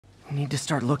Need to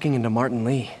start looking into Martin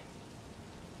Lee.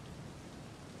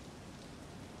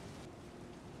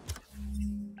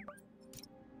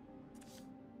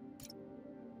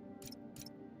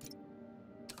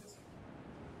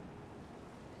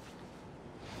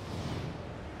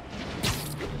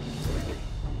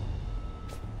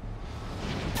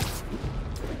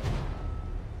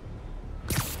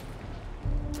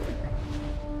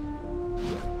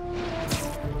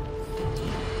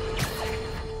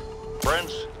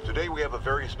 Friends, today we have a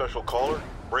very special caller,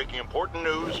 breaking important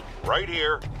news right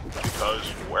here, because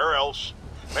where else?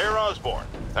 Mayor Osborn,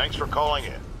 thanks for calling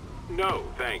in. No,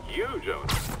 thank you,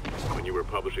 Jonas. When you were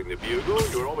publishing the Bugle,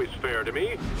 you were always fair to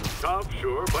me. Tough,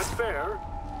 sure, but fair.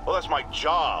 Well, that's my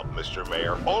job, Mr.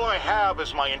 Mayor. All I have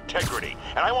is my integrity,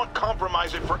 and I won't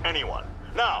compromise it for anyone.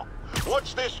 Now,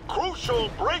 what's this crucial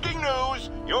breaking news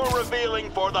you're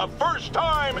revealing for the first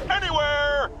time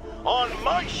anywhere on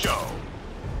my show?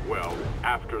 Well,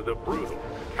 after the brutal,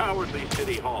 cowardly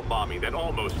City Hall bombing that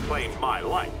almost claimed my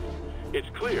life, it's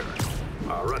clear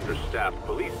our understaffed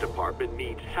police department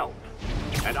needs help.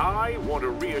 And I want to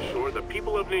reassure the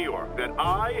people of New York that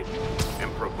I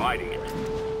am providing it.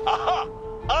 Aha!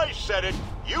 I said it!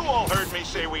 You all heard me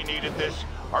say we needed this.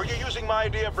 Are you using my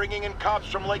idea of bringing in cops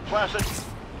from Lake Placid?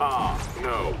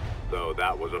 No. Though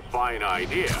that was a fine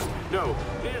idea. No,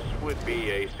 this would be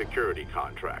a security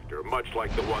contractor, much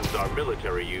like the ones our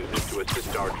military uses to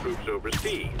assist our troops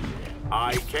overseas.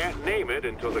 I can't name it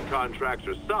until the contracts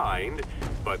are signed,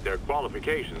 but their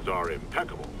qualifications are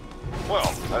impeccable. Well,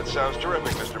 that sounds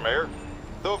terrific, Mr. Mayor.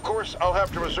 Though, of course, I'll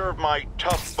have to reserve my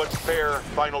tough but fair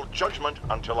final judgment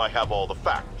until I have all the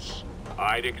facts.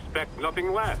 I'd expect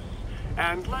nothing less.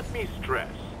 And let me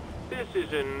stress, this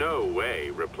is in no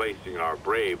way replacing our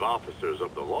brave officers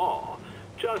of the law,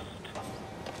 just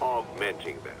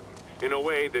augmenting them in a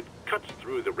way that cuts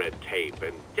through the red tape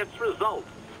and gets results.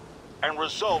 And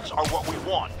results are what we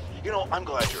want. You know, I'm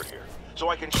glad you're here, so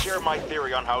I can share my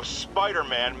theory on how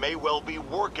Spider-Man may well be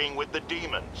working with the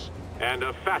demons. And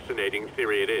a fascinating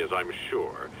theory it is, I'm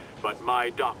sure. But my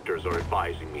doctors are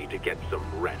advising me to get some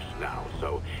rest now,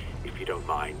 so if you don't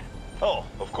mind. Oh,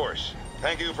 of course.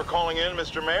 Thank you for calling in,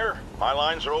 Mr. Mayor. My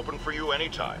lines are open for you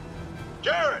anytime.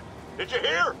 Jared, did you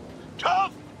hear?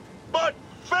 Tough, but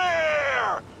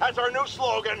fair! That's our new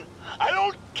slogan. I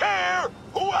don't care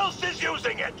who else is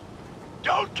using it.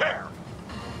 Don't care.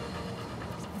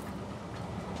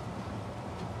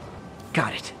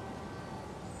 Got it.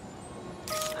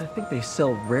 I think they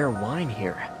sell rare wine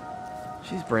here.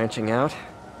 She's branching out.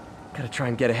 Gotta try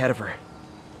and get ahead of her.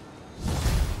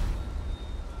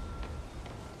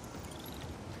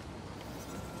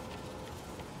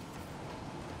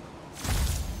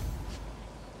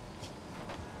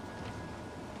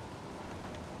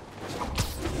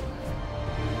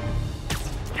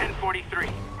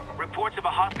 Reports of a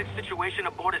hostage situation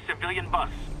aboard a civilian bus.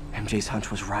 MJ's hunch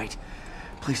was right.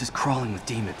 Place is crawling with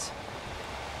demons.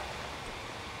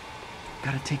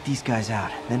 Gotta take these guys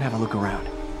out, then have a look around.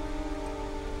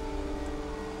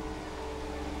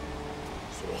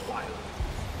 锁坏了，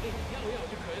要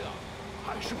就可以了，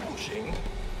还是不行。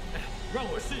让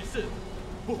我试一试。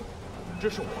不，这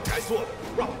是我该做的，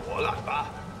让我来吧。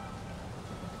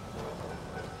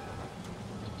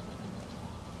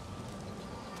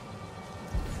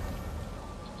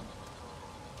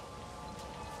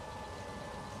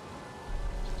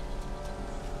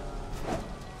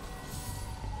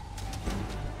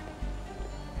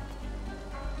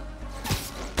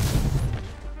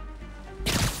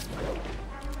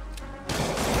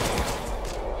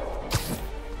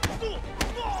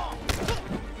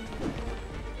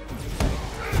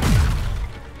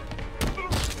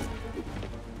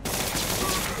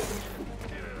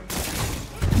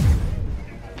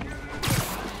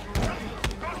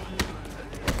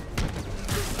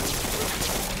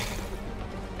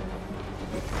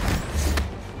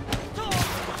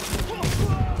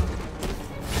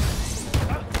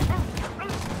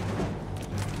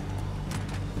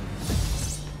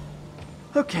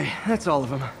 Okay, that's all of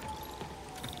them.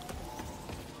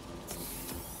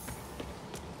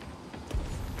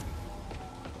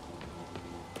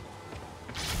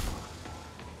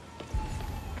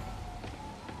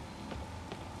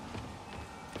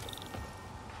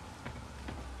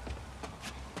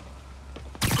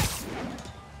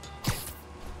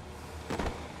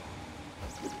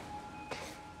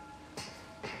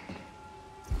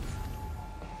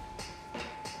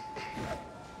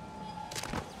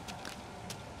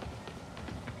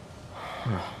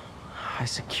 High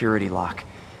security lock.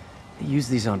 They use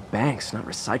these on banks, not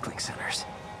recycling centers.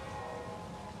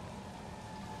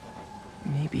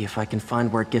 Maybe if I can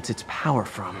find where it gets its power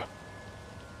from.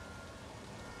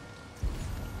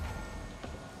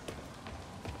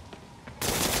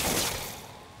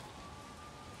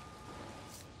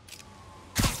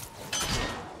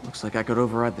 Looks like I could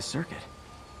override the circuit.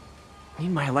 Need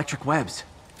my electric webs.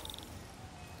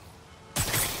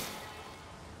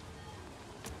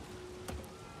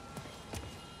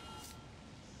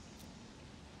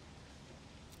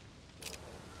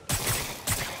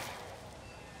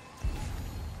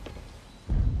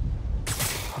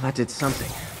 Well, that did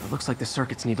something. It looks like the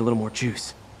circuits need a little more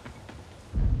juice.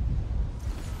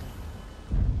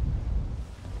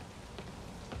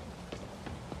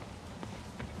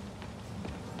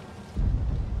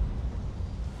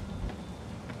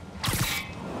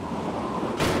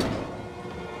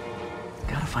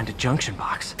 Find a junction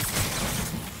box.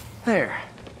 There.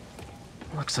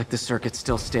 Looks like the circuit's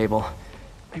still stable.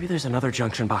 Maybe there's another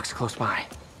junction box close by.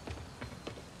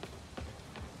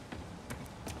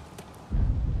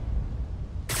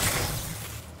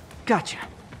 Gotcha.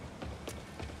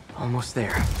 Almost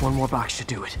there. One more box should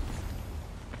do it.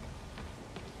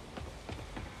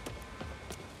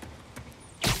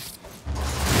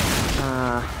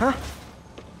 Uh-huh.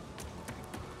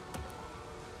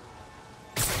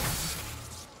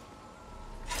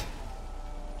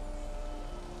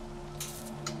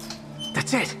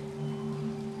 That's it!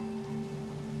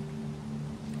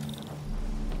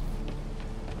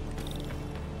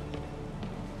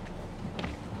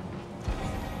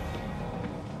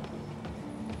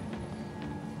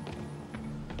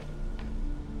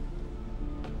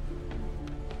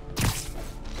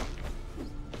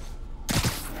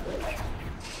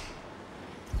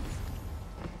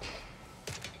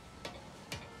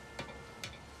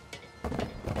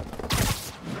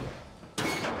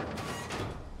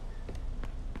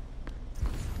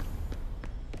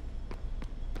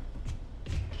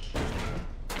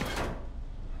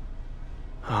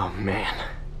 Oh, man.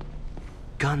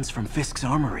 Guns from Fisk's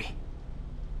armory.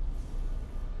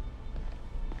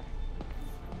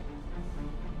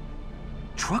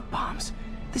 Truck bombs?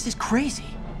 This is crazy.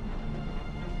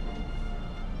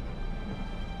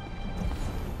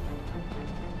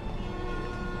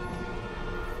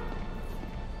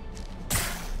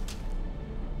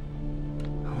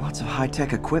 Lots of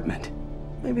high-tech equipment.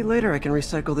 Maybe later I can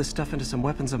recycle this stuff into some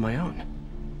weapons of my own.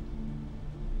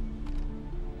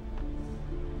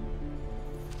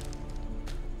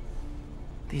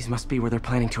 These must be where they're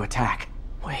planning to attack.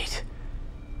 Wait,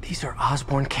 these are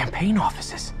Osborn campaign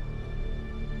offices.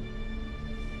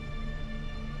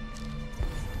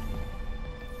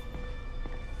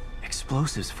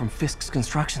 Explosives from Fisk's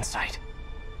construction site.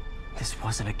 This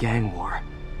wasn't a gang war.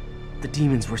 The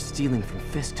demons were stealing from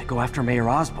Fisk to go after Mayor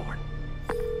Osborn.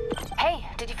 Hey,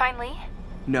 did you find Lee?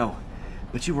 No,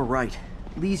 but you were right.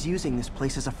 Lee's using this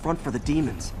place as a front for the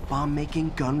demons. Bomb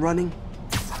making, gun running.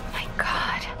 Oh my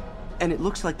god. And it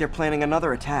looks like they're planning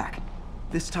another attack.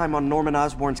 This time on Norman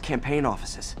Osborn's campaign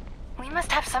offices. We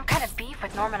must have some kind of beef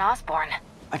with Norman Osborn.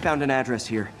 I found an address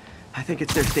here. I think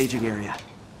it's their staging area.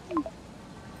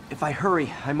 If I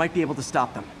hurry, I might be able to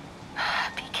stop them.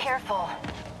 Be careful.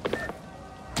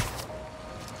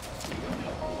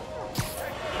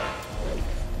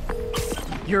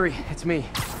 Yuri, it's me.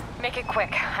 Make it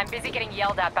quick. I'm busy getting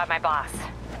yelled at by my boss.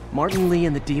 Martin Lee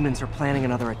and the demons are planning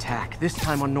another attack, this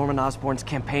time on Norman Osborn's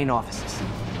campaign offices.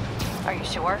 Are you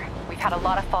sure? We've had a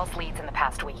lot of false leads in the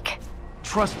past week.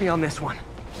 Trust me on this one.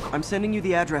 I'm sending you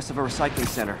the address of a recycling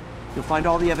center. You'll find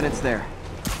all the evidence there.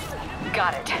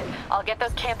 Got it. I'll get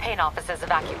those campaign offices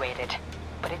evacuated.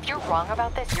 But if you're wrong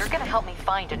about this, you're gonna help me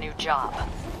find a new job.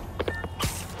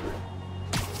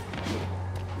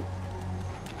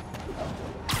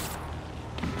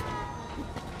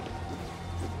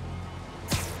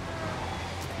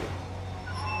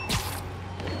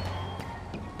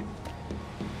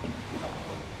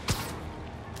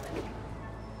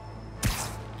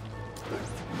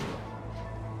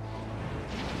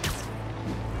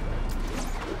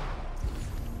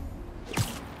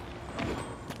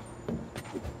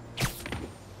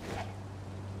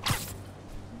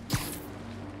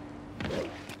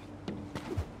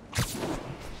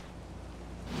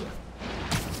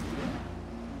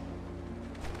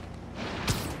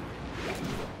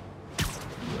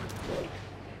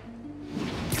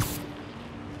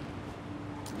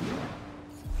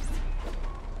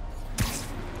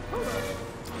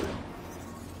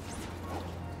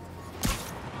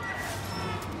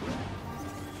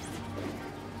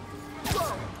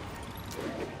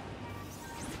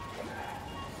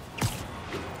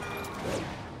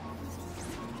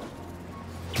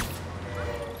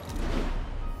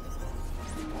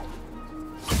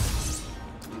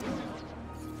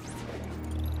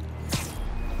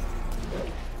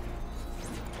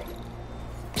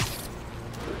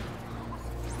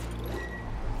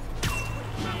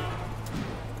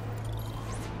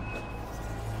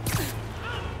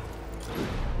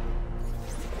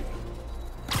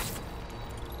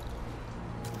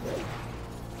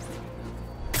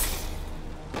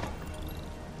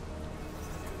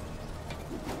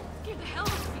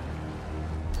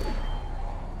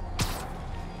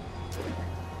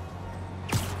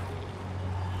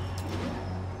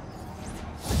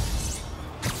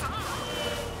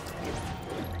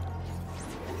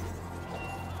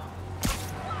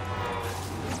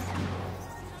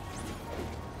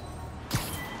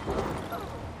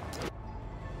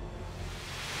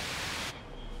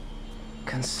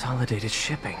 Consolidated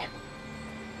shipping.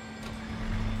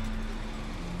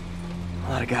 A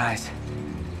lot of guys.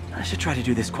 I should try to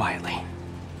do this quietly,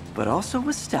 but also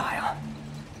with style.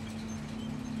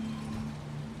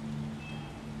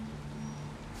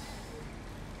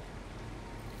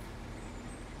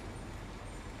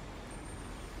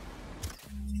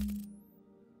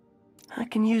 I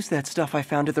can use that stuff I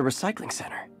found at the recycling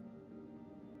center.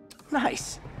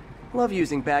 Nice. Love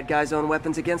using bad guys' own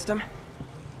weapons against them.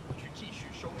 去继续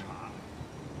搜查。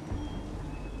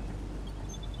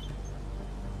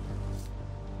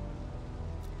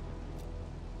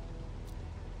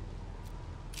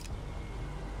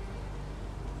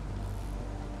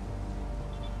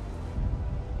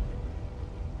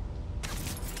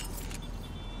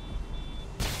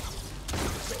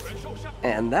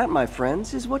 And that, my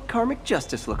friends, is what karmic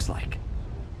justice looks like.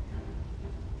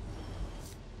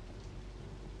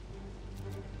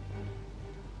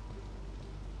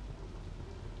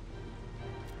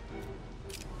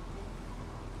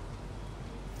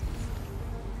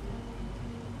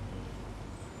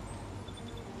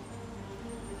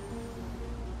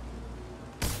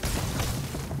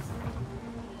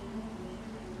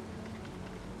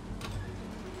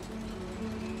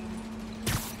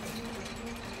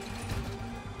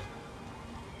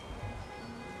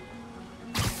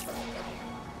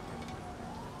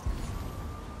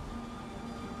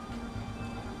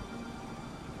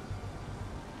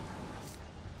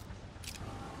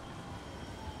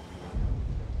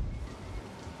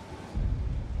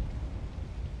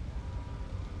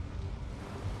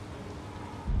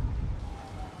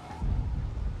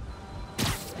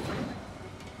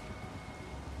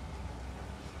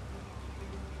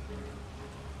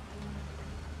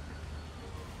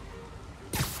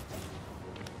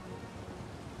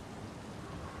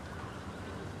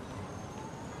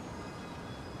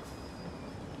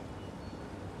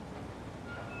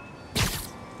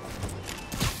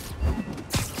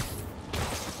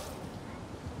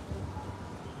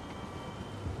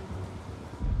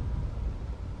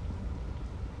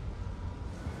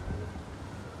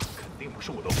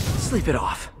 Sleep it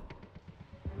off.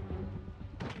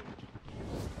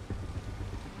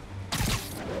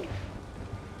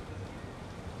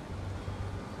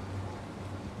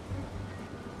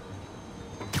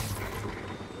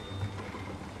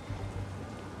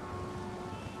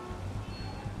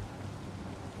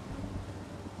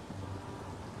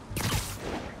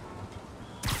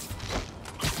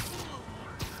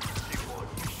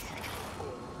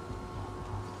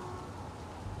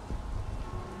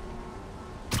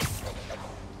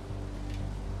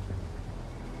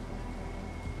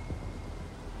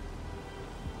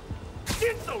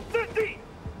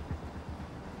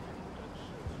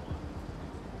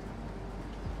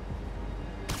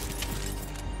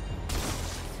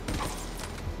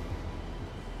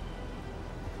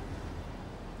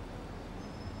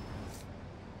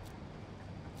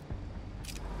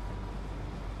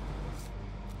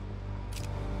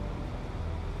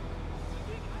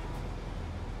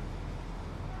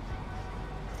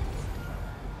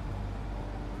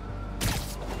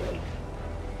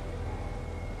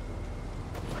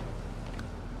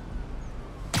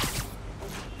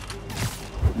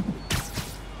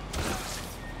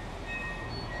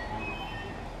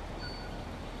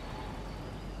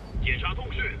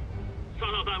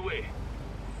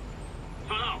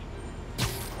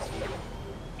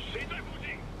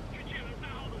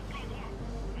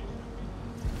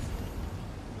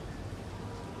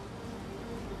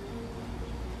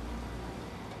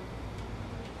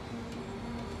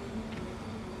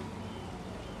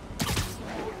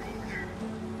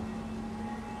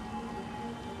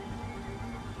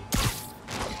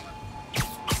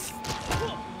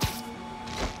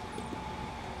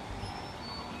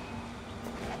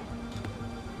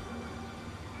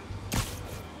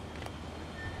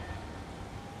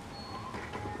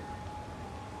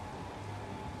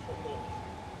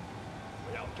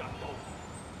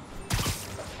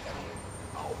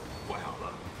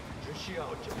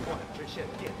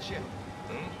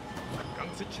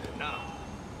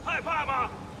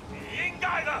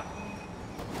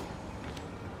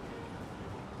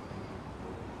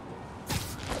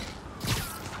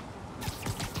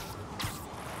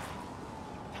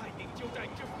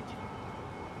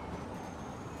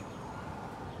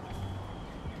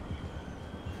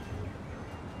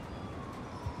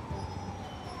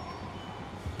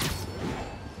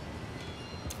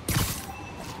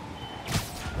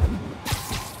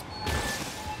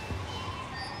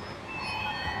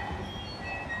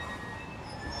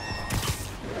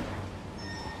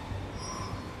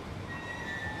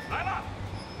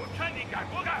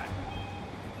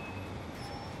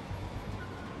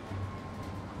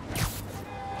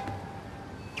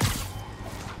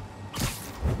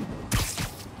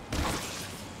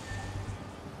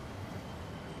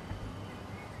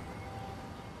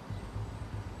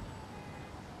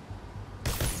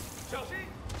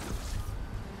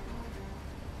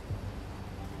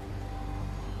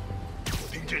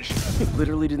 件事。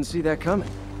 Literally didn't see that coming.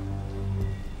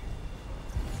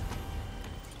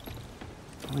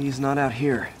 Lee's not out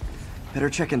here. Better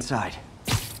check inside.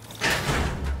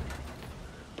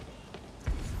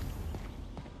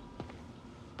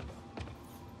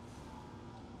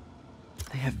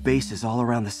 They have bases all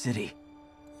around the city.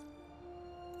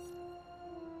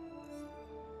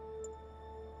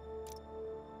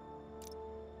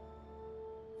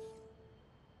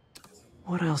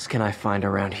 What else can I find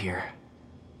around here?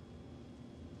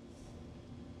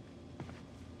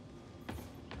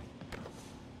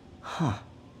 Huh.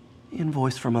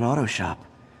 Invoice from an auto shop.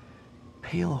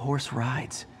 Pale Horse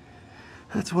Rides.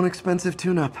 That's one expensive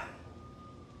tune-up.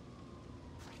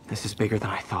 This is bigger than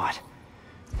I thought.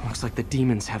 Looks like the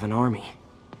demons have an army.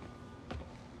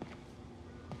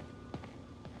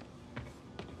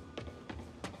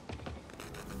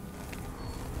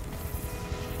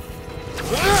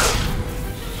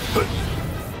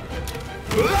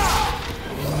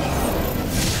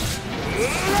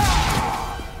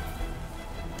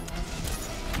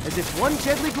 As if one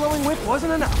deadly glowing whip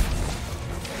wasn't enough.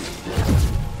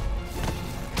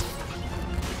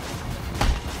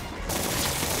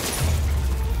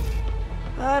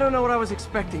 I don't know what I was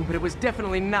expecting, but it was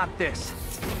definitely not this.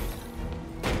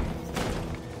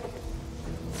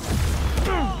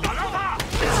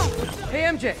 Hey,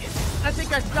 MJ. I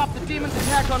think I stopped the demon's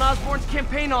attack on Osborn's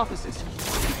campaign offices.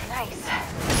 Nice.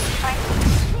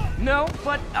 Right. No,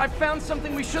 but I found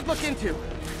something we should look into.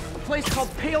 A place called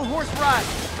Pale Horse Ride.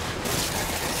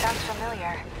 Sounds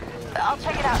familiar. I'll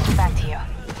check it out and get back to you.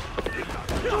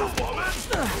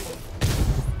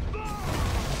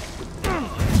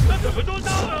 那怎么都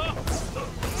到了？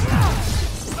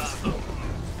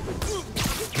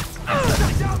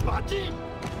下把劲！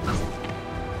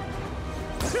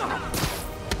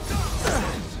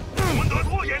不能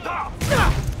拖延他！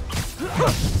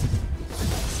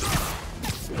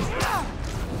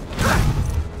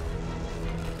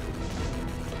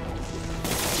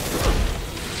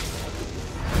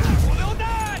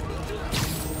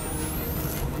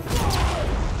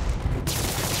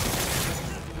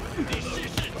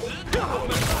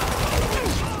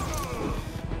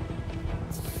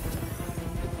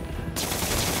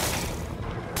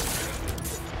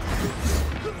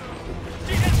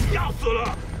 死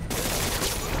了！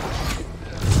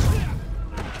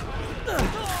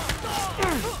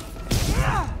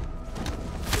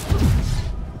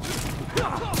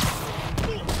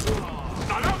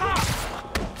打到他！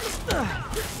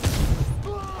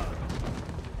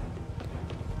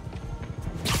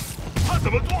他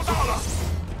怎么做到了？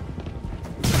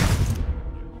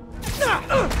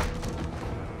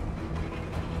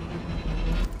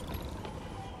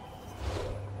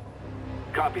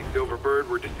 Copy, Silverbird.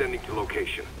 We're descending to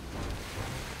location.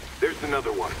 There's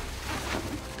another one.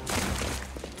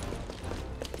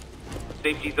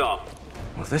 Safety's off.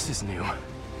 Well, this is new.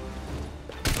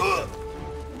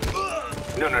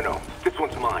 No. This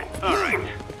one's mine. All right.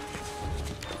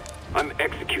 I'm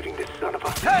executing this son of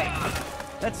a... Hey!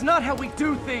 That's not how we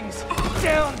do things!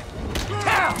 Down!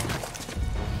 Down!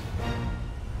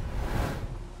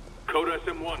 Code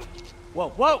SM1.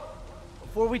 Whoa!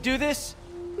 Before we do this,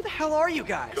 who the hell are you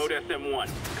guys? Code SM1.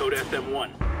 Code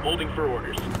SM1. Holding for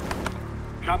orders.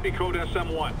 Copy Code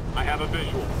SM1. I have a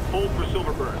visual. Hold for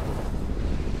Silverbird.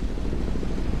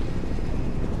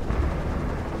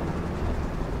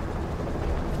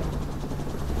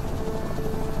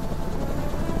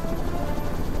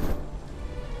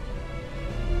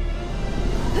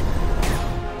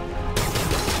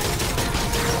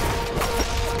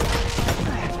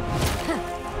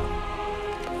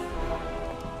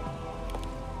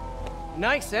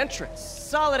 Nice entrance.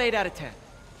 Solid 8 out of 10.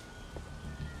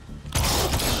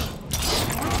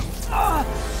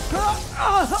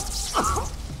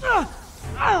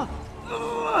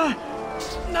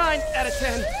 9 out of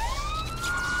 10.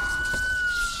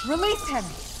 Release him.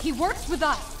 He works with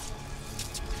us.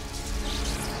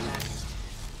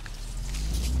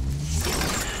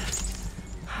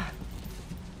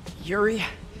 Yuri,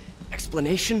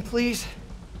 explanation, please?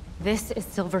 This is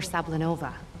Silver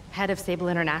Sablinova, head of Sable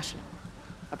International,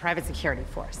 a private security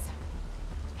force.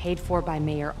 Paid for by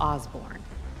Mayor Osborn.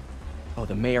 Oh,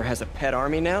 the mayor has a pet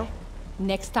army now?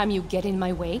 Next time you get in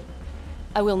my way,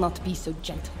 I will not be so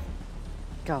gentle.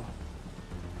 Go.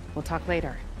 We'll talk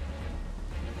later.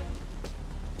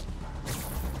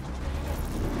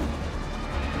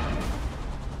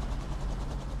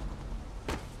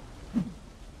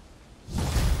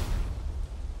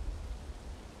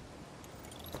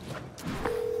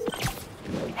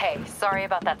 Hey, sorry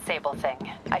about that Sable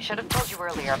thing. I should have told you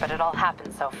earlier, but it all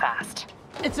happened so fast.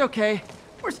 It's okay.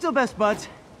 We're still best buds.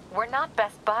 We're not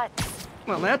best buds.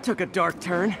 Well, that took a dark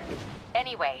turn.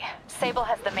 Anyway, Sable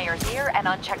has the mayor's ear and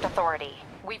unchecked authority.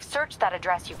 We've searched that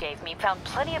address you gave me, found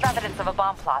plenty of evidence of a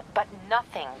bomb plot, but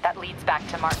nothing that leads back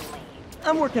to Martin Lee.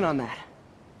 I'm working on that.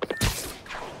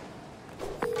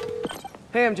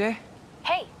 Hey, MJ.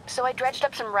 Hey, so I dredged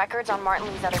up some records on Martin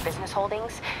Lee's other business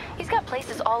holdings. He's got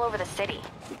places all over the city.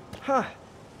 Huh.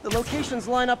 The locations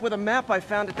line up with a map I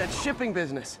found at that shipping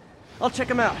business. I'll check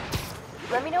them out.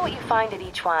 Let me know what you find at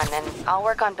each one, and I'll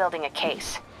work on building a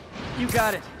case. You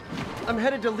got it. I'm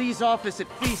headed to Lee's office at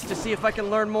Feast to see if I can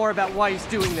learn more about why he's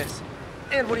doing this.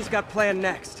 And what he's got planned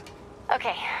next.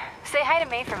 Okay, say hi to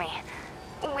May for me.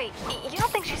 Wait, you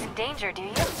don't think she's in danger, do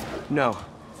you? No.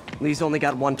 Lee's only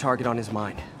got one target on his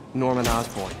mind. Norman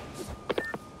Osborn.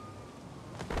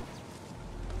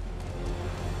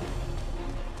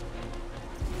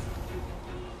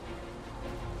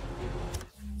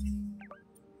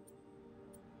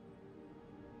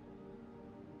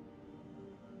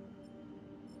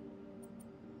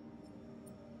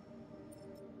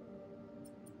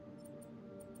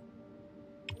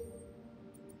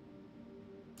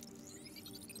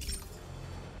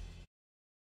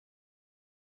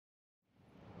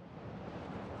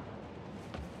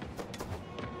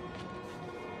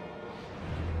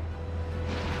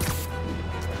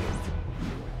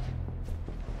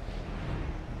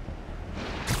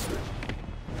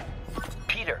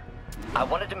 I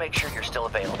wanted to make sure you're still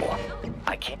available.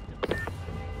 I can't...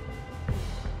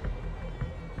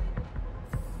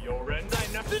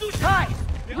 Hi!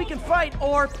 We can fight,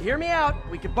 or, hear me out,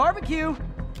 we can barbecue!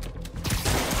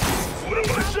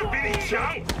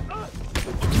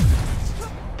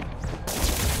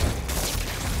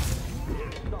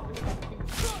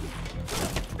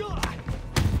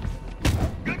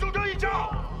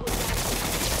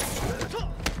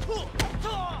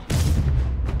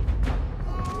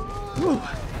 Whew,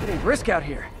 getting brisk out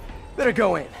here. Better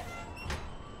go in.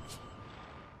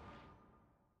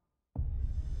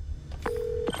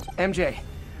 MJ,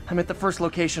 I'm at the first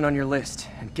location on your list,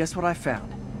 and guess what I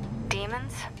found?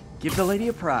 Demons? Give the lady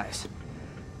a prize.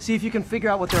 See if you can figure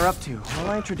out what they're up to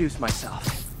while I introduce myself.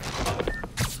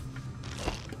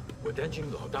 我担心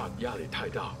老大压力太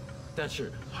大，但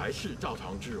是还是照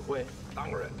常指挥。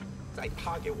当然，在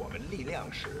他给我们力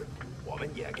量时，我们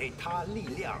也给他力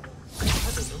量。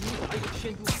他的能力还有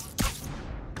限度，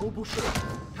都不是，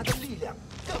他的力量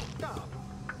更大了。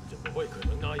怎么会可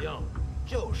能那样？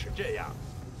就是这样。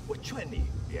我劝你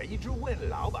别一直问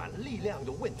老板力量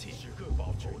的问题，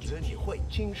否则你会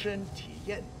亲身体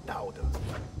验到的。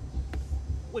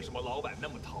为什么老板那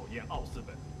么讨厌奥斯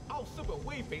本？奥斯本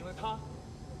喂肥了他，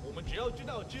我们只要知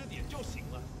道这点就行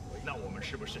了。那我们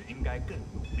是不是应该更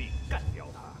努力干掉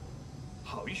他？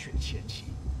好一选前期，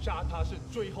杀他是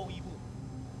最后一步。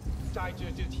在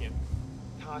这之前，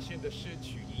他现在失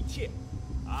去一切。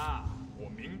啊，我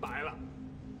明白了。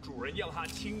 主人要他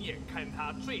亲眼看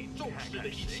他最重视的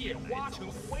一切化成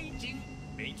灰烬。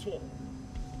没错，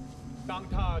当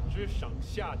他只剩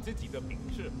下自己的名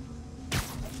字，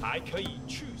才可以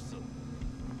去死。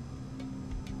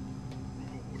如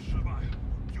果不失败，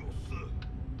就死。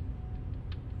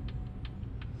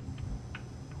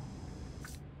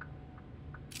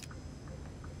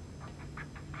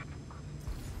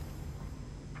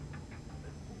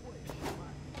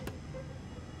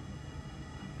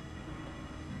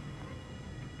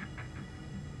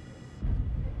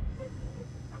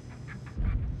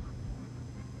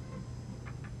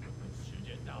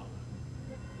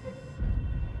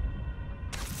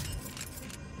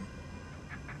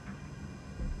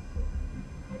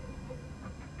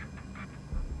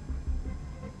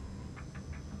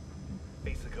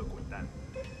贝斯克滚蛋！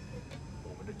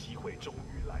我们的机会终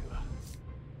于来了。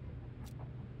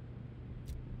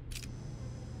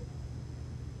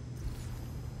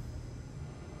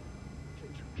这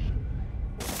就是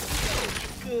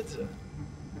鸽子。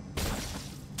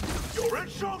有人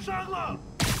受伤了，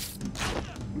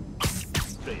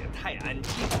这也太安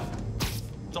静了，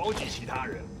召集其他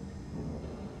人。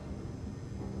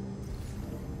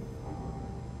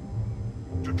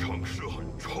这城市很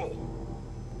臭。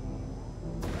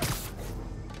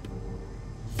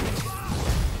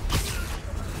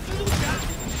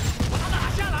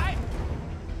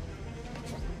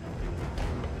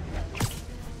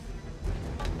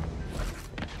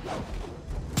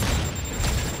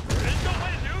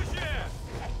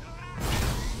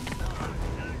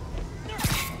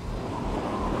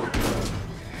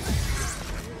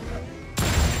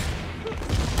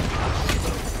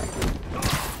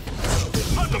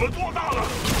 怎么做到了？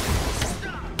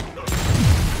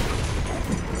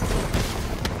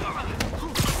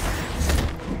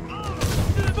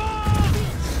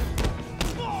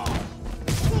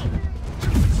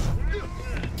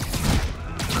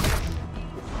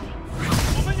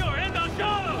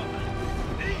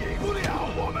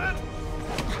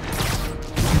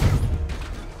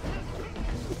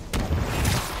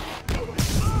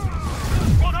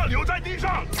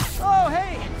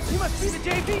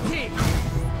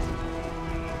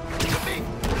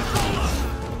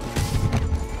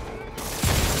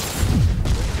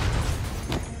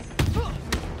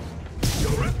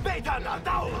找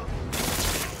到了，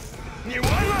你完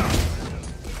了！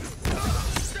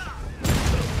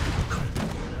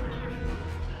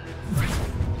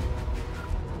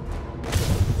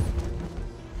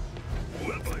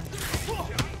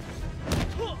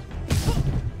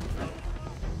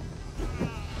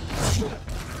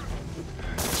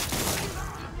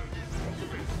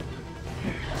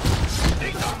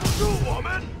你挡不住我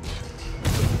们！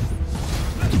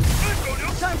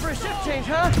 Time for a shift change,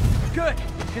 huh? Good,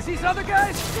 because these other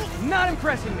guys, not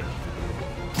impressing me.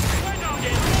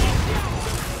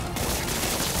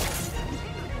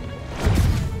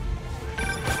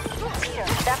 Peter,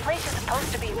 that place is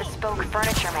supposed to be a bespoke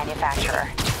furniture manufacturer.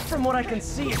 From what I can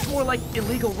see, it's more like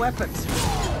illegal weapons.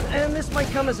 And this might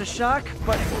come as a shock,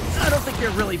 but I don't think they're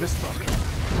really bespoke.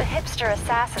 The hipster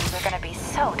assassins are gonna be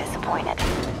so disappointed.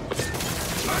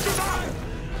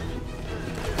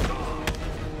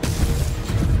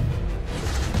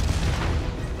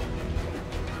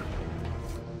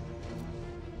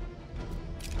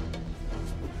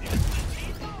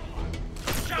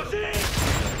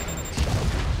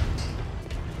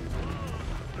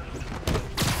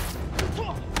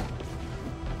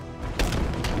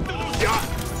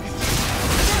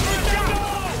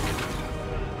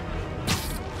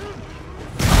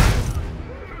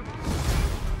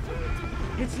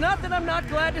 It's not that I'm not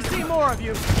glad to see more of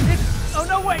you. It's... Oh,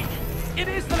 no, wait! It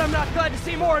is that I'm not glad to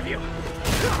see more of you.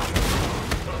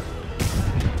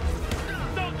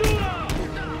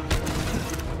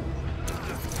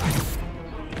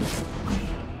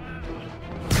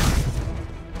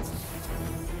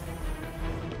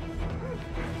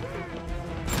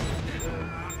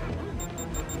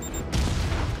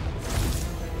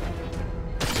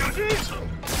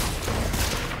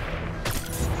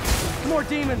 More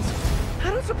demons. I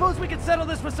don't suppose we could settle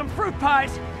this with some fruit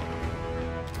pies.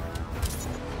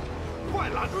 快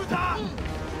拦住他！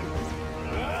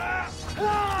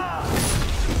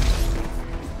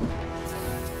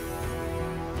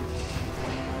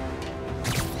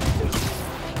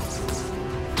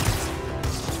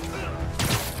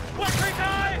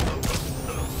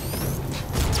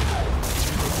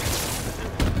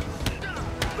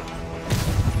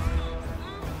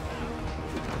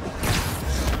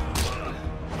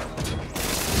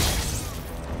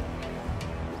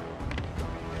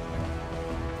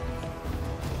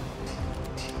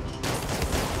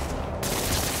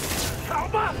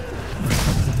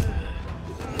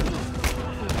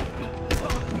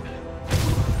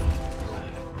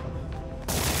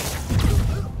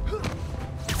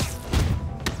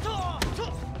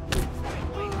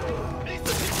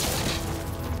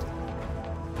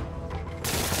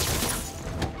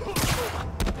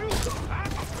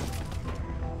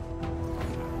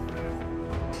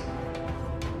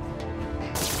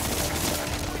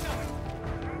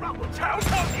 瞧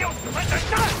瞧你有什么能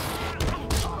耐！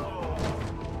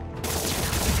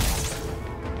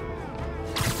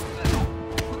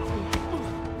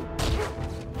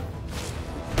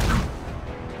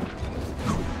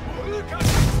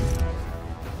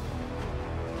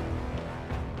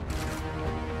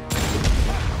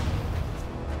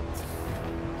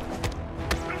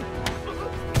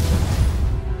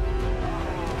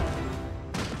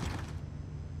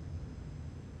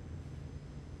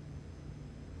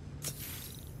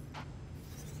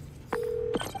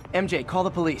 MJ, call the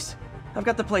police. I've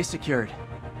got the place secured.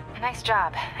 Nice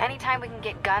job. Anytime we can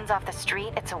get guns off the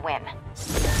street, it's a win.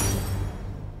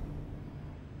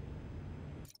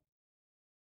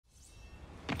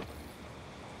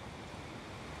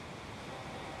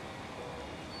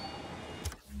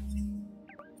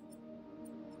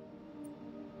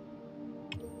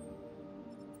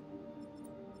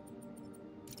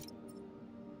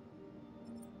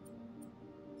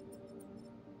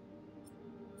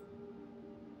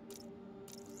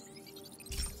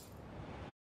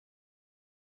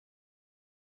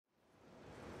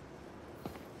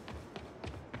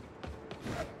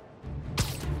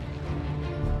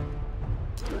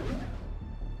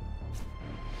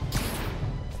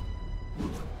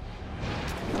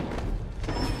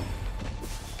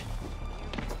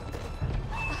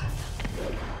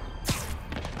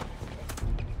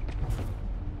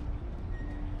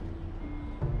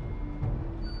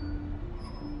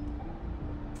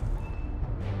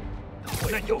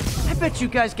 I bet you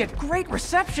guys get great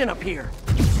reception up here.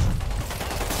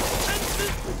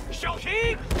 小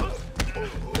心！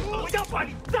我要把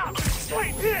你炸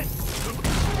碎片！ Hey,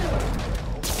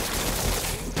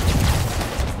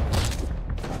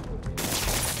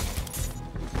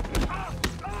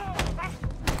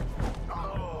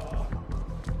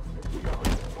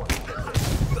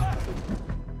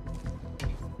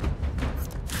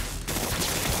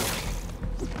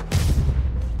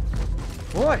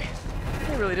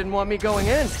 really didn't want me going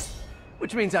in.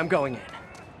 Which means I'm going in.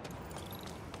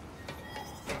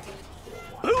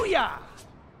 Booyah!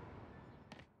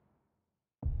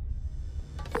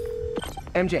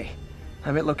 MJ,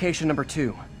 I'm at location number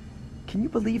 2. Can you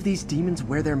believe these demons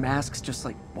wear their masks just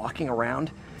like walking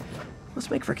around?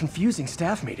 Must make for confusing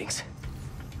staff meetings.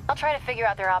 I'll try to figure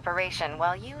out their operation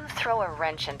while you throw a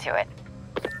wrench into it.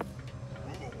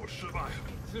 如果我失败，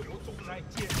自由走在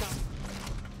街上，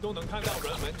都能看到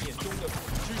人们眼中的恐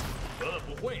惧。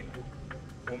不会的，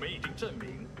我们已经证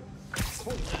明，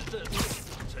控制这座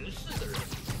城市的人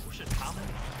不是他们，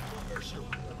而是我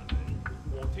们。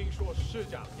我听说市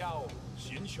长要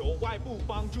寻求外部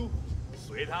帮助，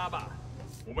随他吧。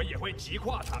我们也会击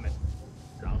垮他们，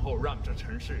然后让这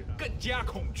城市更加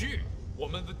恐惧。我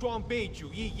们的装备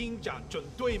主义鹰长准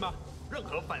对吗？任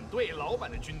何反对老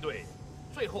板的军队，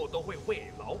最后都会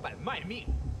为老板卖命。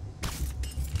我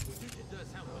之前这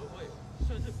餐合会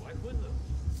算是怀婚了。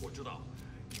我知道，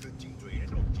一个颈椎眼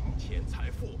中金钱财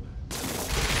富，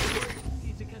第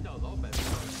一次看到老板的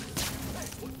方式，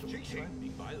我终于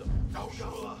明白了，到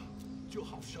手了，就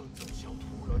好像正想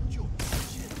突然就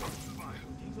现场失败。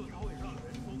听说他会让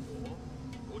人疯魔，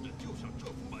或者就像这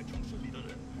腐败城市里的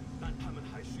人，但他们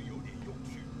还是有点有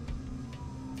趣。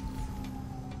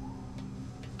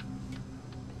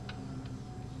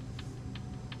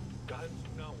敢阻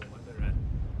挠我们的人，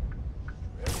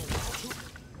全部跑出！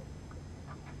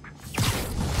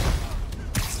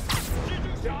蜘蛛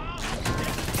侠，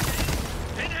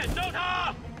狠狠揍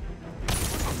他！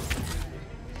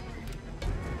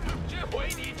这回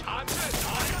你尝着尝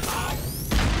尝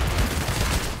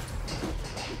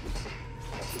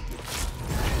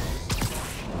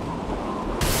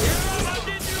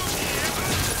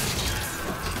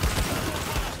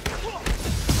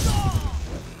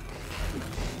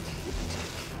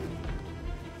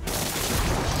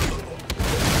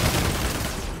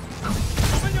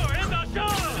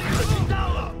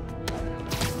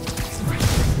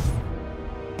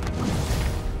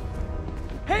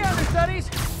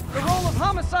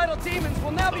！Homicidal demons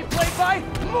will now be played by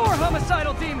more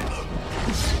homicidal demons!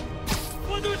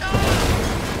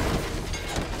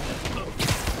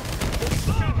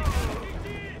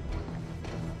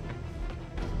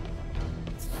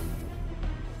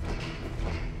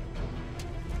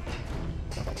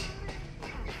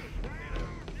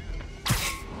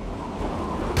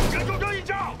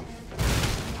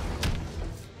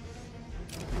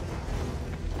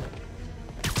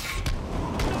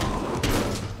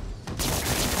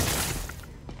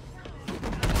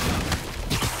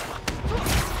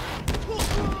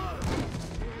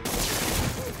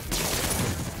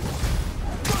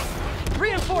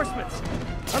 Reinforcements!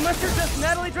 Unless you're just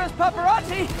Natalie dressed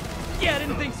paparazzi? Yeah, I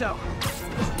didn't think so.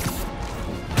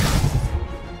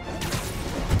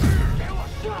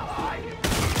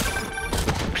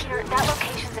 Peter, that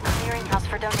location's a clearinghouse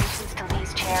for donations to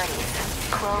Lee's charities.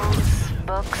 Clothes,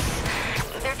 books.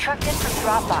 They're trucked in from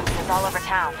drop boxes all over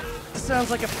town. Sounds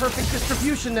like a perfect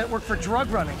distribution network for drug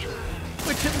running.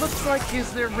 Which it looks like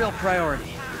is their real priority.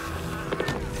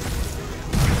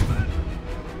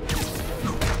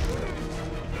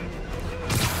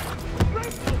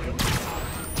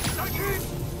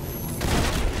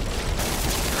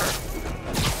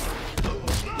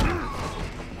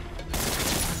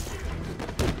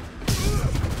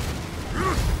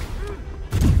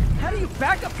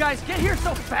 Backup guys get here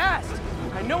so fast!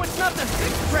 I know it's not the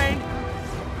 6th train!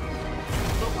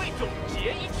 我们会总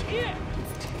结一切。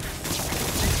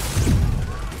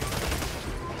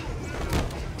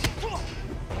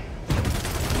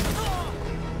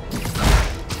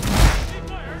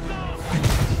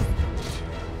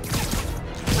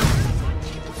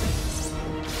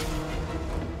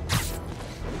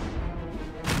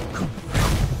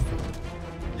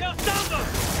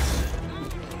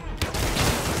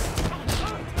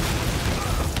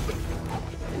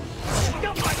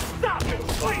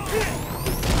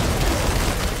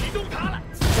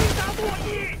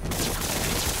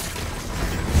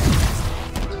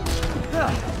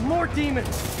More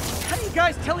demons! How do you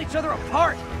guys tell each other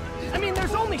apart? I mean,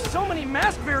 there's only so many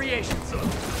mask variations!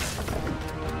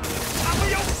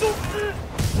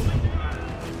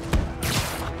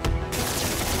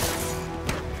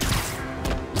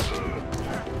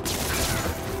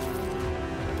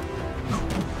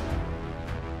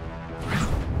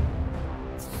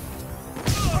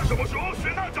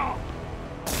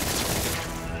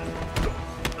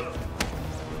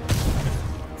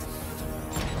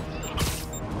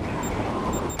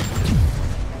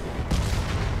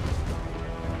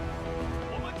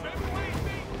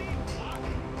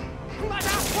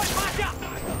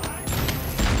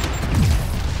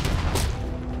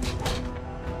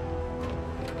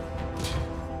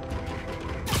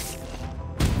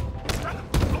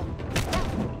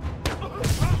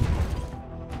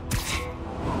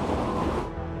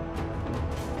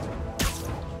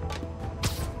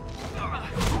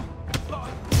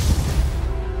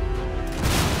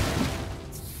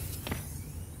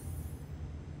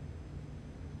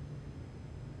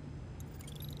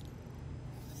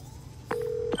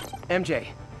 MJ,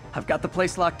 I've got the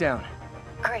place locked down.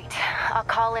 Great. I'll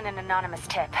call in an anonymous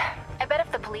tip. I bet if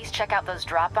the police check out those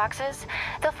drop boxes,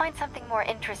 they'll find something more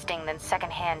interesting than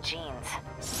secondhand jeans.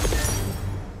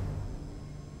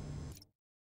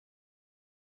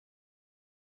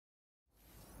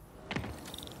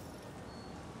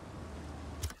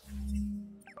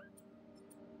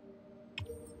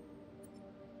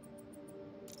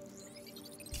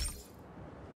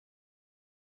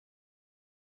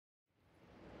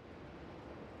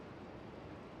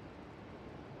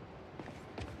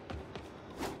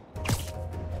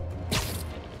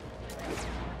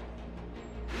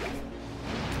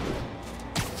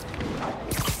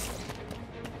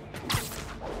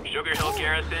 Sugar Hill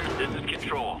Garrison, this is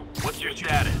Control. What's your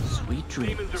status? Sweet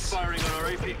dreams. Demons are firing on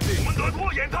our APC. 我们得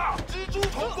拖延他！蜘蛛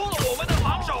捅破了我们的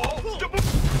防守，这不。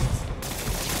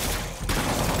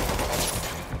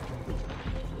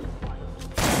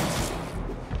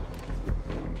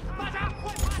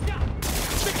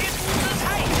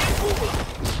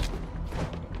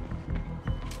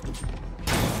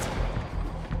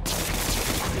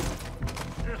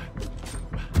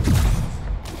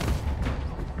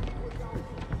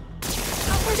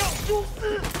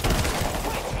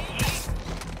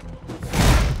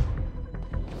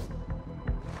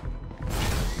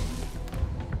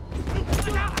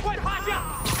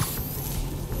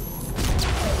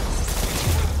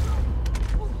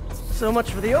 So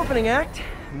much for the opening act.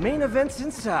 Main event's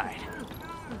inside.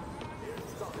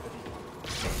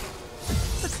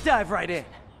 Let's dive right in.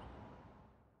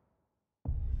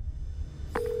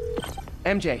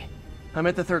 MJ, I'm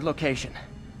at the third location.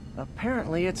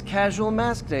 Apparently it's casual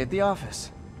mask day at the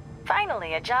office.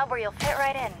 Finally, a job where you'll fit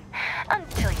right in.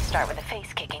 Until you start with a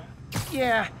face kicking.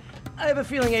 Yeah, I have a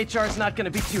feeling HR's not gonna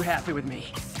be too happy with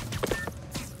me.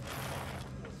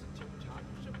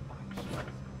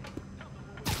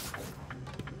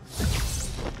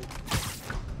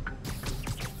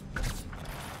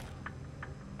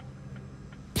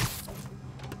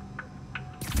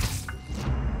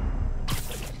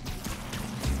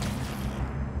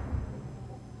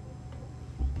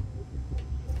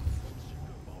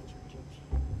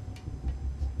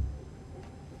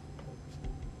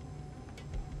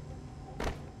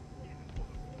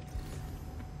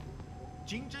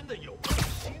金真的有个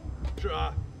心。是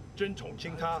啊，真宠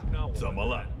幸他。怎么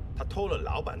了？他偷了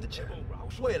老板的钱，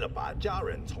为了把家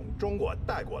人从中国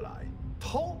带过来。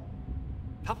偷？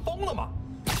他疯了吗？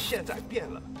他现在变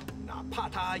了，哪怕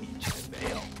他以前没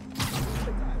有。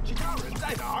现在其他人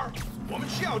在哪儿？我们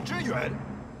需要支援。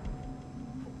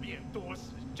不免多时，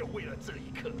就为了这一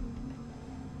刻。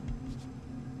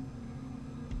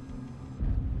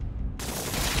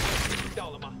听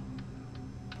到了吗？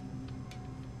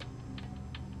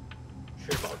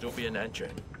 确保周边安全。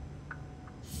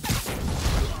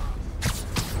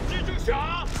蜘蛛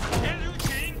侠，天如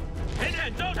情，狠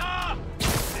狠揍他！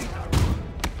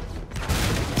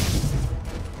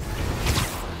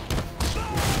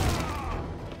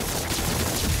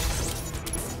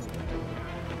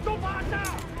都趴下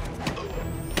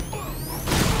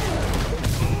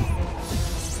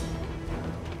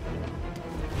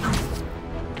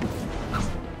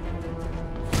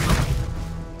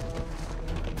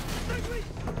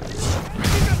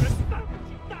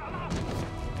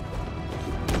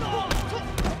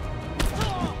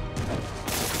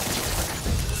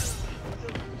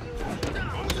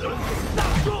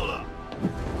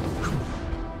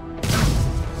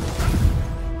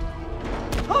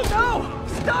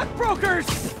！Stockbrokers!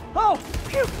 Oh,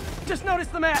 phew! Just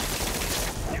noticed the map.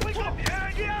 你会说别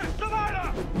一案失败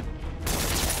了？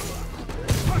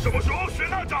他什么时候学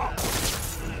那招？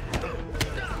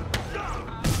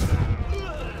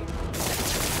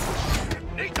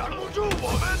你挡不住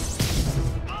我们！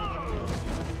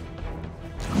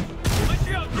我们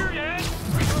需要支援。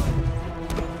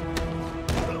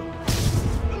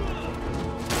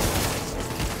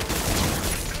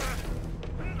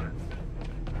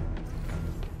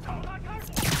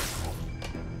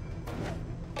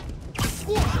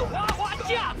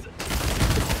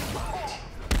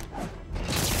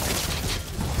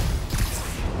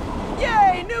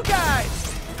 Yay, new guys!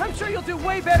 I'm sure you'll do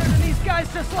way better than these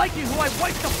guys just like you who I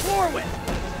wiped the floor with.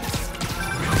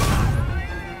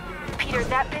 Peter,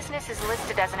 that business is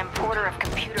listed as an importer of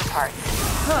computer parts.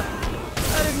 Huh.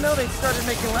 I didn't know they'd started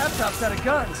making laptops out of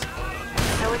guns.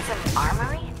 So it's an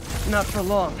armory? Not for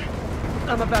long.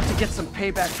 I'm about to get some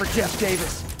payback for Jeff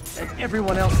Davis and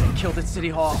everyone else they killed at City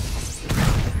Hall.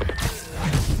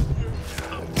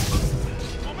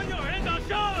 我们有人挡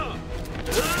下了！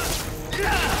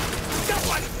要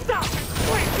晚上会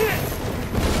见。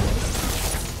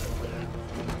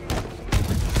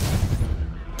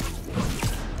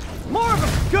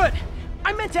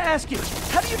meant to ask you,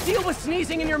 how do you deal with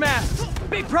sneezing in your mask?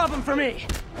 Big problem for me.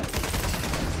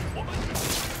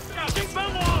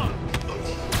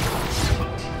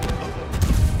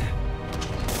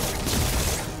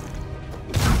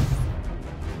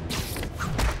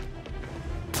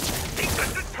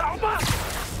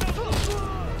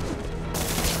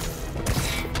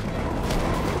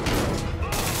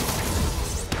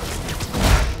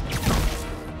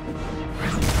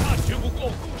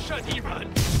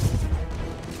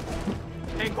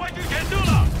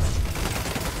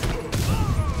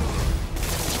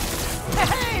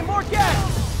 Hey, more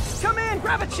guests! Come in,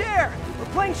 grab a chair! We're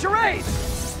playing charades!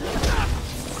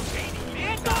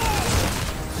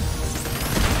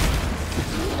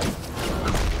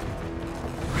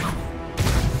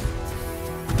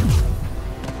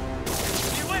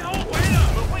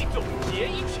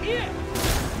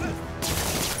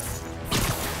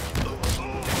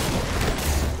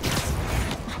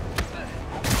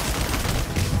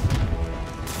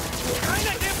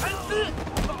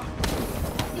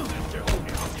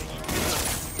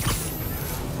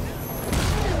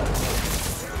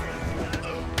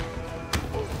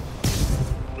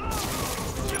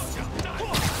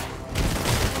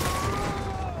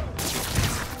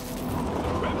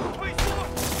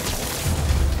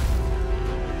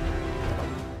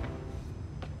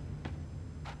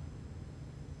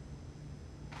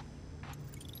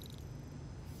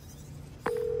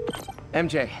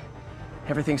 MJ,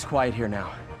 everything's quiet here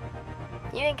now.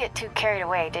 You didn't get too carried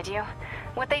away, did you?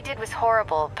 What they did was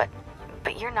horrible,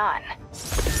 but you're not.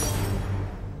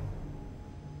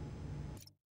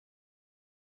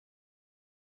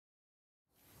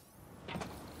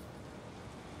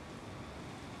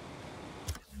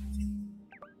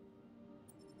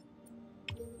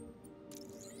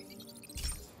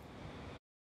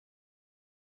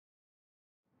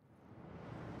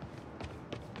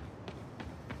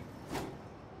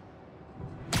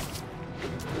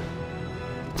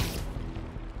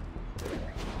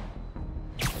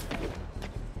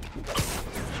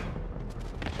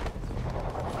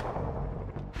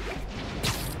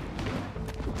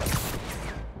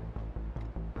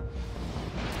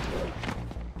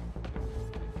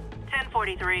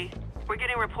 We're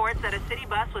getting reports that a city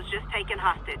bus was just taken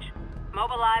hostage.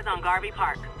 Mobilize on Garvey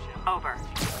Park. Over.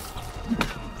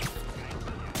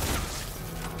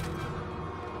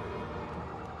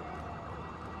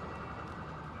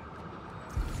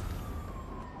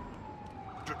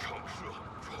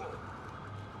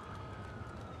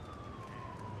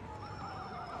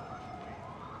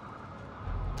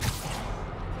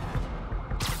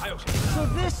 So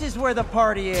this is where the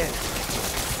party is.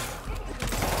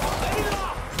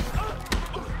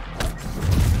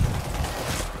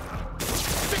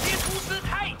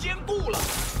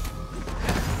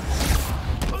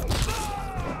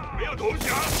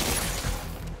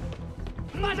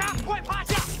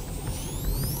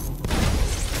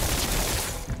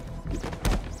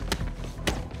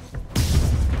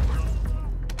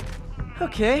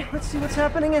 Okay, let's see what's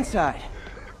happening inside.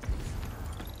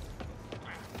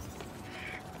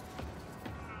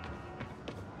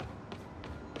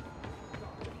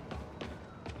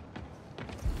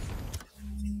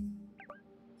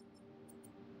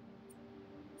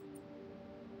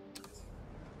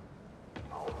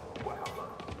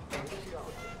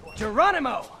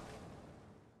 Geronimo!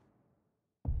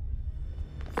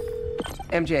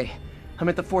 MJ, I'm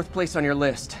at the 4th place on your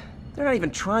list. They're not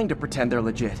even trying to pretend they're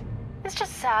legit. It's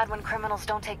just sad when criminals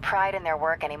don't take pride in their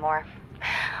work anymore.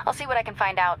 I'll see what I can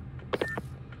find out.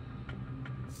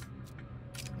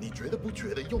 你觉得不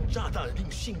觉得用炸弹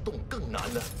令性动更难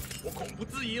呢？我恐不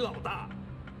质疑老大，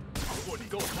如果你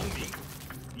够聪明，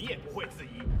你也不会质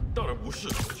疑。当然不是，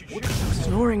我只是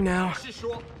Snoring now. 是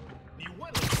说，你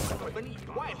问了我们以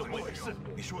外的问题。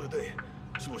你说的对，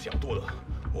是我想多了。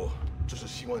我只是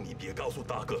希望你别告诉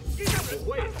大哥。不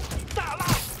会，大浪。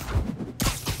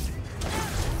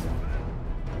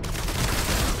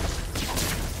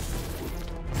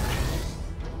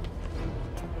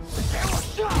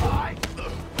 下来！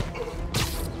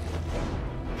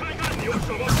看看你有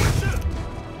什么本事！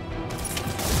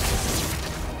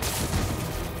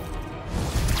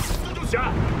蜘蛛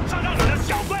侠，杀掉你的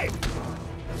小辈！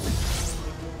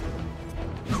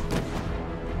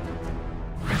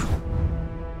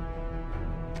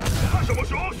看什么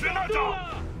时候学那招？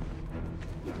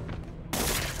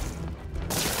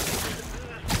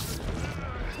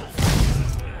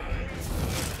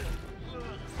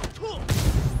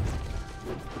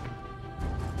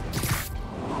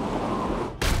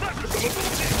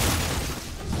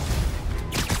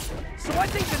 So I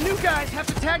think the new guys have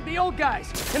to tag the old guys,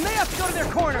 and they have to go to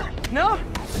their corner, no?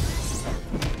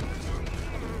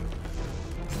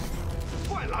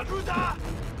 拦住他！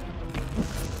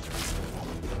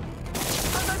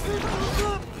他在追逐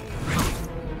哥！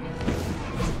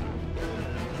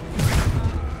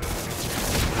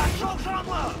他受伤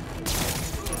了！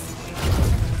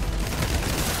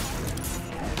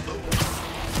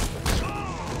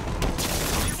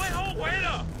你会后悔的！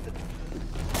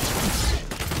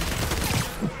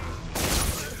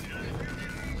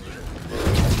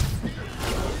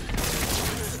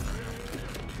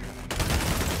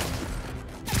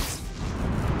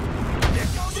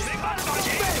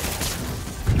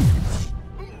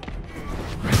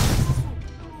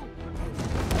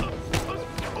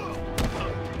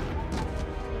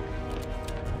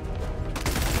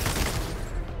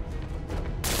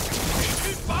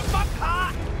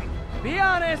 Be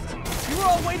honest, you were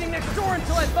all waiting next door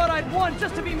until I thought I'd won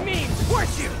just to be mean,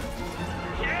 weren't you?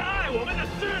 别碍我们的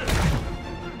事！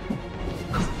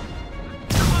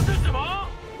这是什么？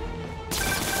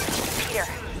 Peter,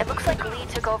 it looks like Lee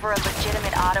took over a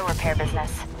legitimate auto repair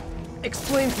business.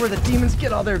 Explains where the demons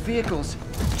get all their vehicles.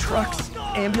 Trucks,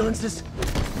 ambulances.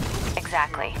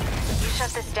 Exactly. You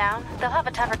shut this down, they'll have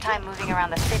a tougher time moving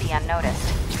around the city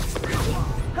unnoticed.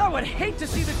 I would hate to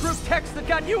see the group text that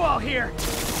got you all here.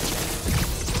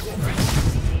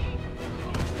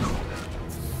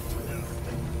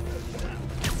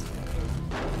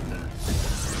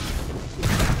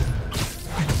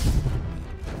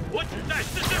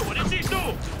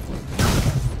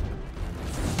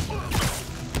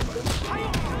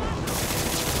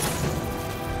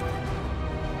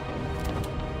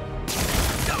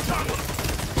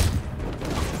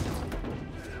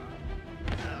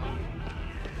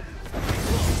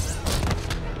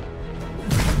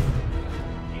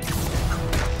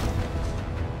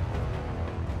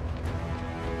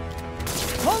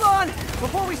 Hold on!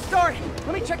 Before we start,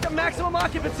 let me check the maximum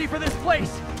occupancy for this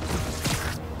place.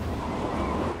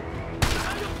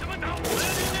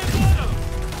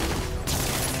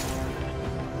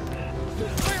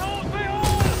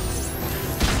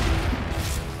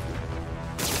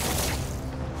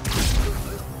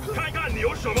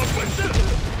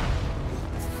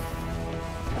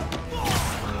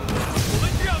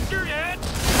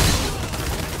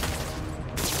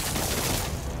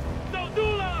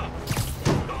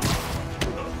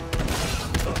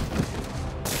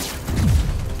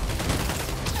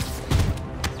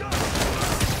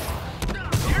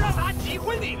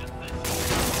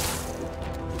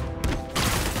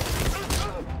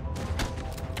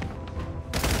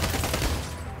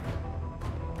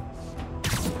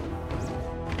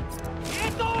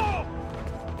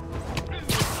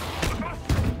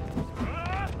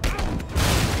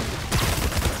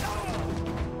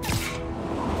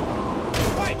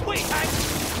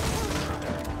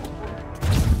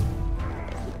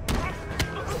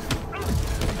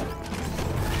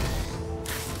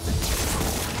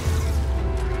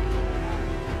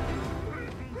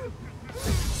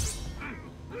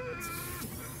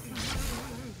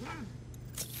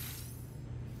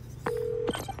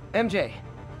 MJ,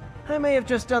 I may have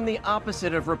just done the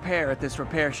opposite of repair at this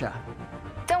repair shop.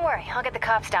 Don't worry, I'll get the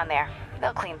cops down there.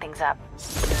 They'll clean things up.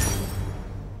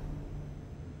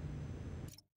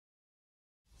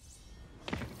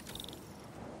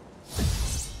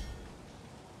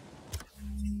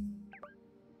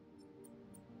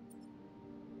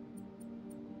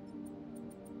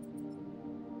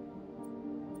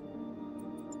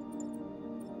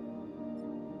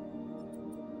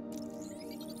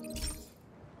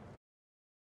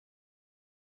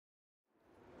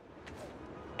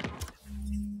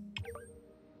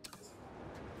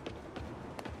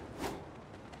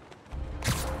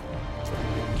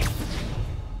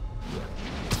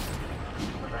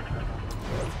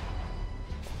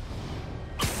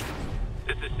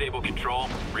 Stable Control,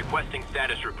 requesting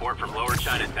status report from Lower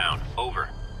Chinatown. Over.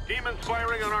 Demons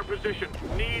firing on our position.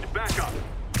 Need backup.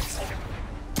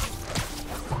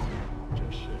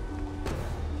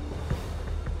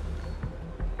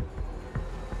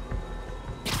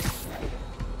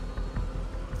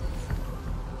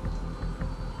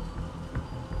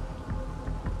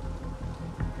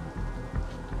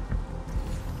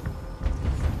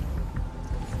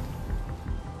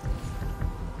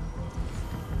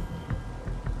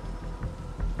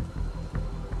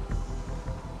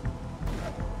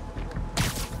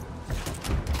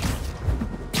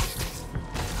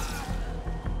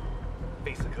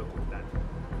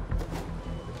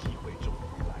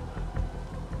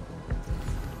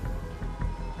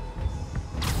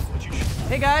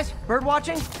 Hey guys, bird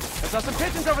watching? I saw some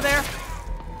pigeons over there.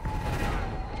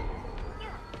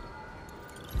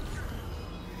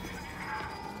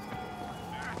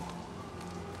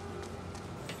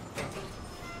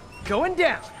 going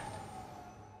down.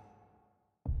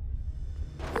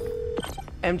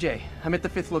 MJ, I'm at the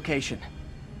 5th location.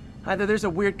 Either there's a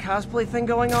weird cosplay thing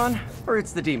going on, or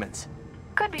it's the demons.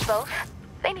 Could be both.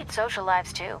 They need social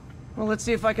lives too. Well, let's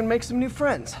see if I can make some new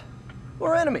friends.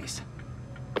 Or enemies.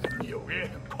 纽约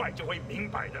很快就会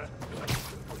明白的。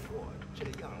我这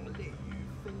样乐于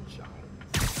分享。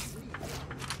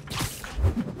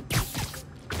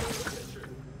可是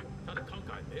他的慷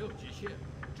慨没有极限，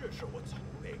这是我从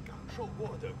未感受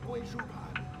过的归属感。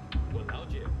我了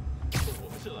解，我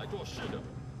们是来做事的，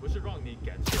不是让你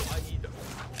感受安逸的。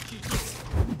记住，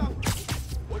当然，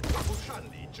我绝不擅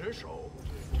离职守。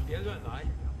别乱来，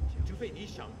除非你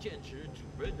想坚持主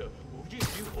任的无尽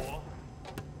灵活。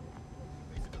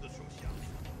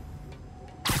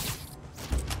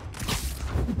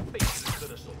 贝斯科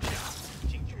的手下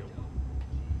警觉我。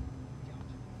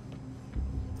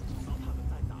知道他们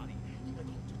在哪里，应该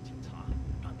通知警察，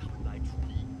让他们来处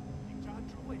理。警察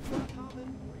只会抓他们。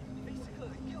贝斯克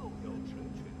又有成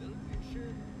群的律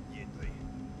师，也对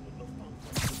我们放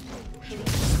手。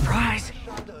Surprise! 杀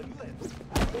的怨，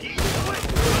一对。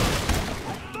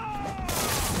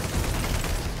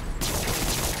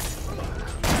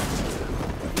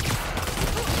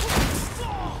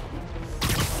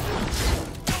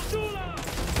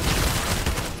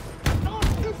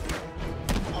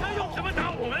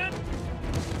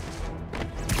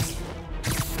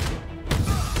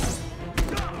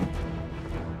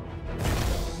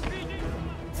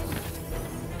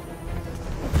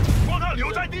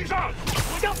 留在地上，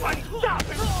我要把你炸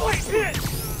成碎片！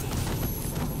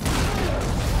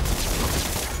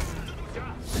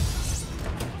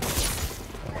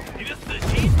你的死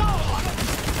期到了！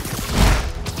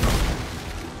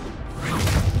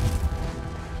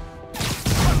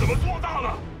他怎么做到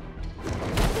了？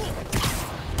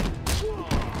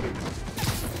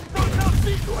让他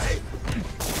闭嘴！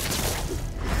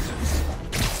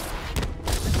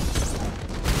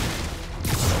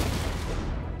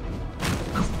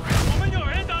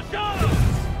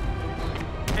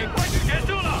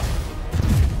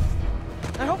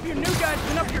 I hope your new guys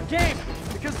been up your game,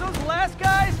 because those last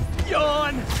guys,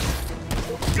 yawn!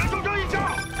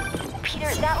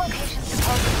 Peter, that location's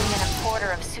supposedly an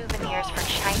importer of souvenirs for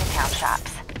Chinatown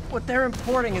shops. What they're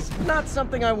importing is not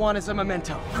something I want as a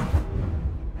memento.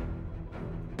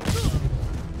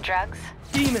 Drugs?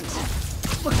 Demons.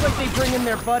 Looks like they bring in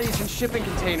their buddies in shipping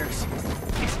containers.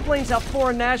 Explains how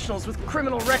foreign nationals with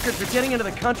criminal records are getting into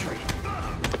the country.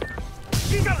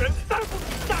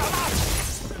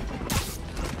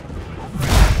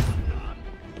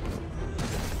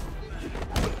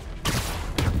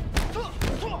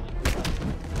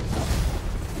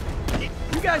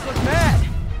 You guys look mad.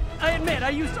 I admit, I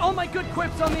used all my good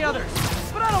quips on the others,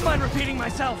 but I don't mind repeating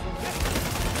myself.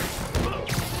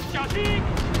 小心！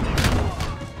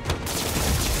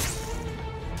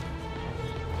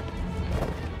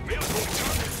没有动静。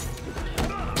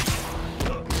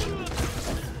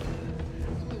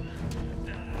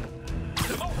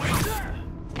怎么回事？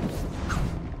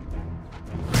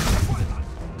快来！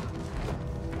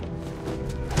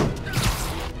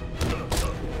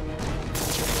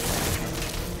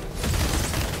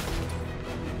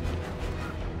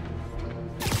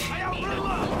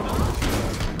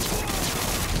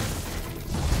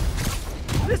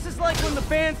 This is like when the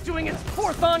band's doing its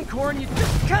 4th encore and you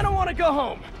just kind of want to go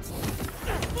home.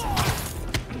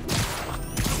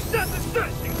 这是正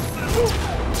经事务，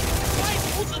快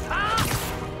阻止他！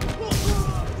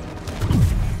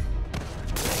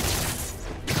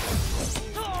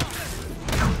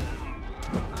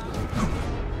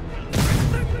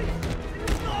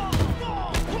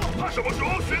他什么时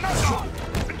候学那个？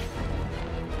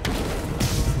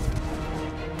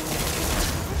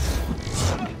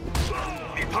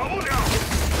 跑不了！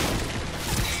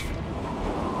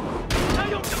他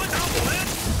用什么打我们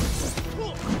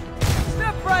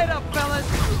Step right up, fellas.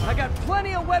 I got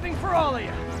plenty of webbing for all of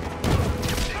you.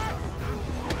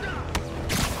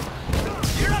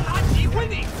 别让他击溃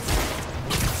你！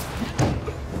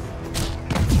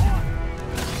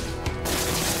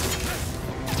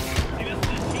你的死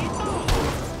期到了！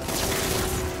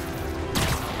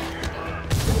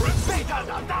有人被他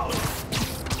拿到了！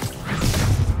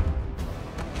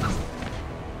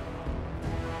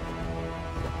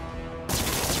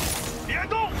 别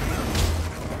动！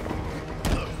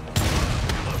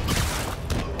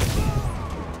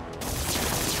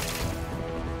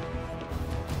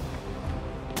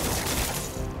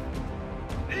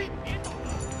你别动！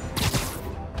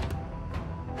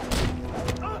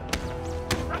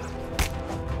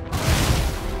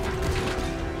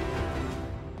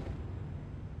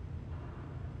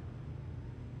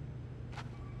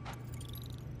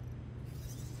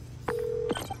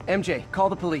 MJ, call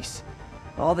the police.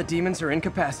 All the demons are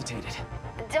incapacitated.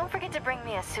 Don't forget to bring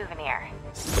me a souvenir.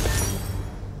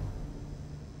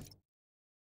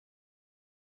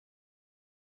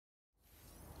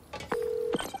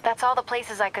 That's all the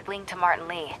places I could link to Martin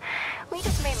Lee. We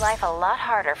just made life a lot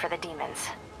harder for the demons.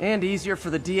 And easier for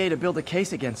the DA to build a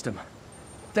case against him.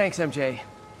 Thanks, MJ.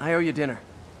 I owe you dinner.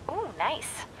 Ooh, nice.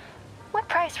 What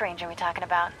price range are we talking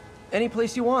about? Any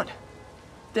place you want.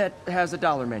 That has a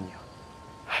dollar menu.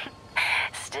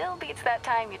 Still beats that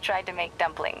time you tried to make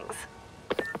dumplings.